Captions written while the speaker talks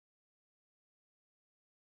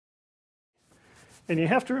And you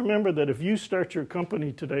have to remember that if you start your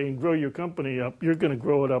company today and grow your company up, you're going to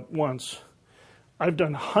grow it up once. I've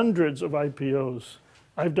done hundreds of IPOs.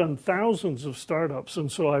 I've done thousands of startups. And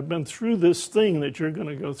so I've been through this thing that you're going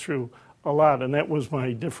to go through a lot. And that was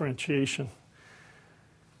my differentiation.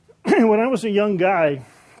 When I was a young guy,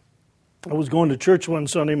 I was going to church one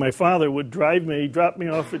Sunday. My father would drive me, drop me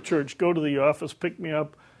off at church, go to the office, pick me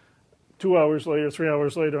up 2 hours later, 3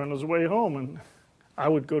 hours later on his way home. And I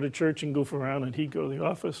would go to church and goof around, and he'd go to the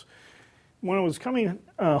office. When I was coming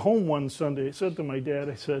home one Sunday, I said to my dad,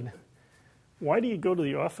 I said, "Why do you go to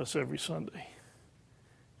the office every Sunday?"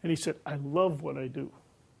 And he said, "I love what I do.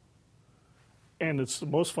 And it's the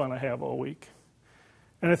most fun I have all week."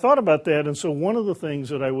 And I thought about that, and so one of the things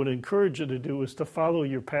that I would encourage you to do is to follow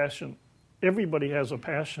your passion. Everybody has a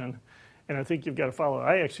passion, and I think you've got to follow it.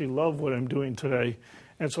 I actually love what I'm doing today,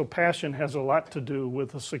 and so passion has a lot to do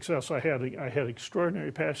with the success I had. I had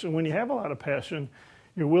extraordinary passion. When you have a lot of passion,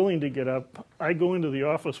 you're willing to get up. I go into the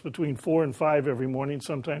office between 4 and 5 every morning,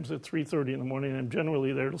 sometimes at 3:30 in the morning. I'm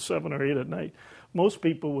generally there till 7 or 8 at night. Most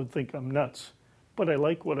people would think I'm nuts, but I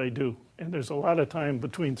like what I do. And there's a lot of time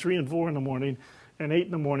between 3 and 4 in the morning and 8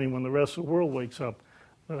 in the morning when the rest of the world wakes up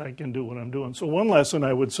that I can do what I'm doing. So one lesson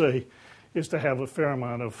I would say is to have a fair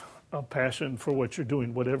amount of passion for what you're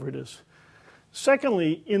doing, whatever it is.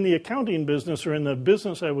 Secondly, in the accounting business, or in the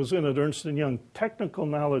business I was in at Ernst & Young, technical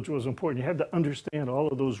knowledge was important. You had to understand all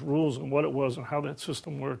of those rules and what it was and how that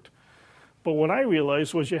system worked. But what I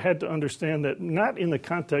realized was you had to understand that not in the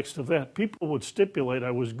context of that. People would stipulate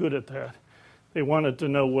I was good at that. They wanted to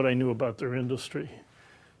know what I knew about their industry.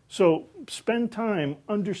 So spend time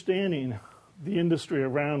understanding the industry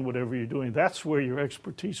around whatever you're doing. That's where your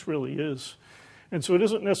expertise really is. And so it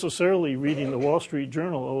isn't necessarily reading the Wall Street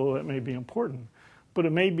Journal, although that may be important, but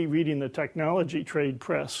it may be reading the technology trade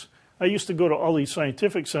press. I used to go to all these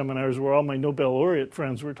scientific seminars where all my Nobel laureate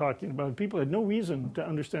friends were talking about it. People had no reason to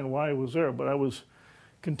understand why I was there, but I was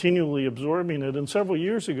continually absorbing it. And several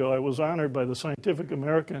years ago, I was honored by the Scientific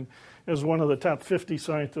American as one of the top 50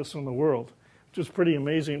 scientists in the world, which is pretty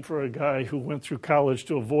amazing for a guy who went through college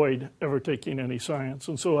to avoid ever taking any science.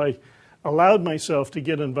 And so I allowed myself to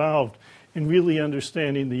get involved in really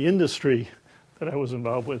understanding the industry that I was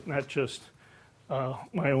involved with, not just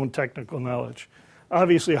my own technical knowledge.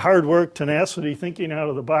 Obviously, hard work, tenacity, thinking out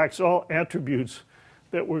of the box, all attributes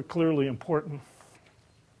that were clearly important.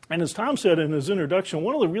 And as Tom said in his introduction,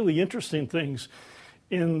 one of the really interesting things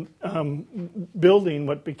in building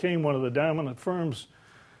what became one of the dominant firms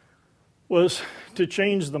was to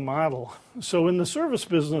change the model. So in the service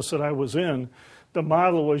business that I was in, the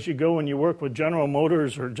model was you go and you work with General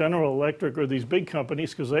Motors or General Electric or these big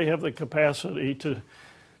companies because they have the capacity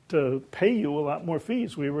to pay you a lot more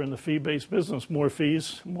fees. We were in the fee-based business, more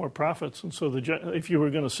fees, more profits. And so if you were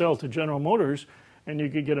going to sell to General Motors and you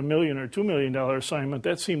could get $1 million or $2 million assignment,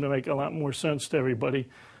 that seemed to make a lot more sense to everybody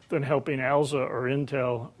than helping Alza or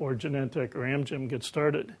Intel or Genentech or Amgen get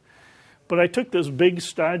started. But I took this big,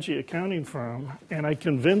 stodgy accounting firm and I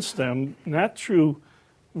convinced them, not through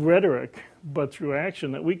rhetoric, but through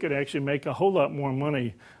action, that we could actually make a whole lot more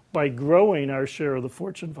money by growing our share of the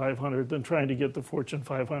Fortune 500 than trying to get the Fortune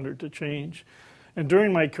 500 to change. And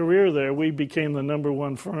during my career there, we became the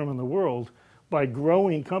 #1 firm in the world by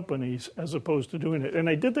growing companies as opposed to doing it. And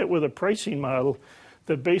I did that with a pricing model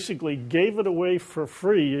that basically gave it away for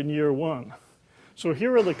free in year one. So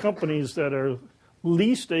here are the companies that are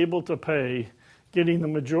least able to pay, getting the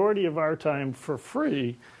majority of our time for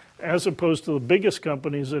free, as opposed to the biggest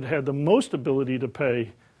companies that had the most ability to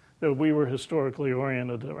pay that we were historically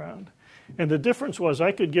oriented around. And the difference was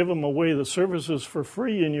I could give them away the services for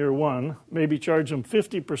free in year one, maybe charge them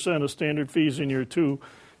 50% of standard fees in year two,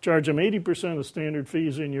 charge them 80% of standard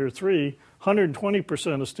fees in year three,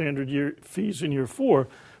 120% of standard fees in year four,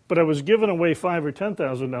 but I was giving away $5,000 or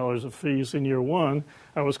 $10,000 of fees in year one.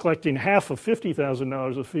 I was collecting half of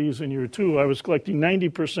 $50,000 of fees in year two. I was collecting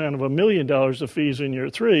 90% of $1 million of fees in year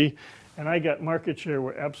three, and I got market share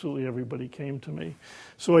where absolutely everybody came to me.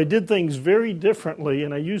 So I did things very differently,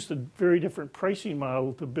 and I used a very different pricing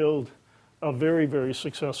model to build a very, very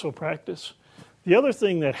successful practice. The other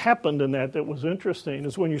thing that happened in that was interesting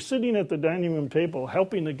is when you're sitting at the dining room table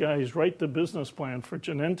helping the guys write the business plan for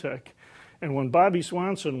Genentech, and when Bobby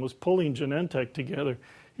Swanson was pulling Genentech together,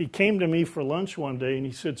 he came to me for lunch one day and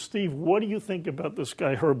he said, "Steve, what do you think about this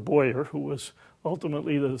guy, Herb Boyer, who was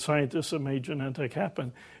ultimately the scientist that made Genentech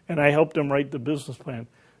happen?" And I helped him write the business plan.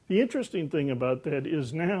 The interesting thing about that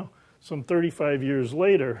is now, some 35 years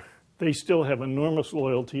later, they still have enormous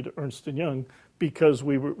loyalty to Ernst & Young because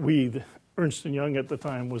Ernst & Young at the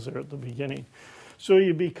time was there at the beginning. So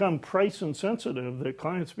you become price insensitive. The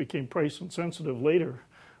clients became price insensitive later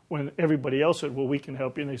when everybody else said, well, we can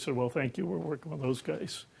help you. And they said, well, thank you, we're working with those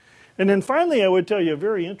guys. And then finally, I would tell you a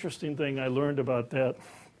very interesting thing I learned about that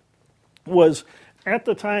was at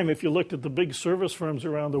the time, if you looked at the big service firms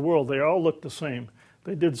around the world, they all looked the same.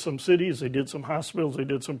 They did some cities, they did some hospitals, they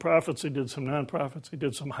did some profits, they did some nonprofits, they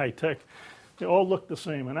did some high tech. They all looked the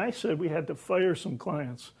same. And I said we had to fire some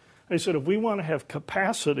clients. I said if we want to have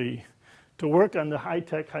capacity to work on the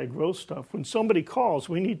high-tech, high-growth stuff, when somebody calls,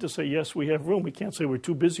 we need to say, yes, we have room. We can't say we're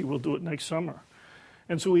too busy, we'll do it next summer.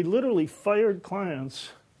 And so we literally fired clients,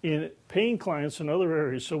 paying clients in other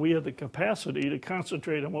areas, so we had the capacity to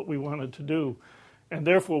concentrate on what we wanted to do. And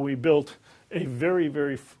therefore, we built a very,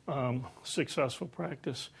 very successful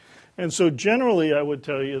practice. And so generally, I would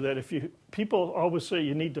tell you that people always say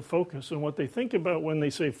you need to focus, and what they think about when they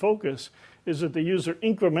say focus is that they use their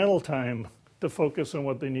incremental time to focus on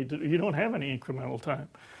what they need to do. You don't have any incremental time.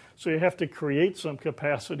 So you have to create some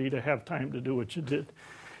capacity to have time to do what you did.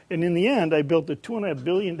 And in the end, I built a $2.5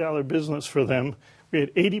 billion business for them. We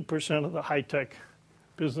had 80% of the high-tech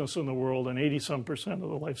business in the world and 80-some% of the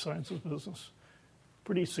life sciences business.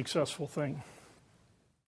 Pretty successful thing.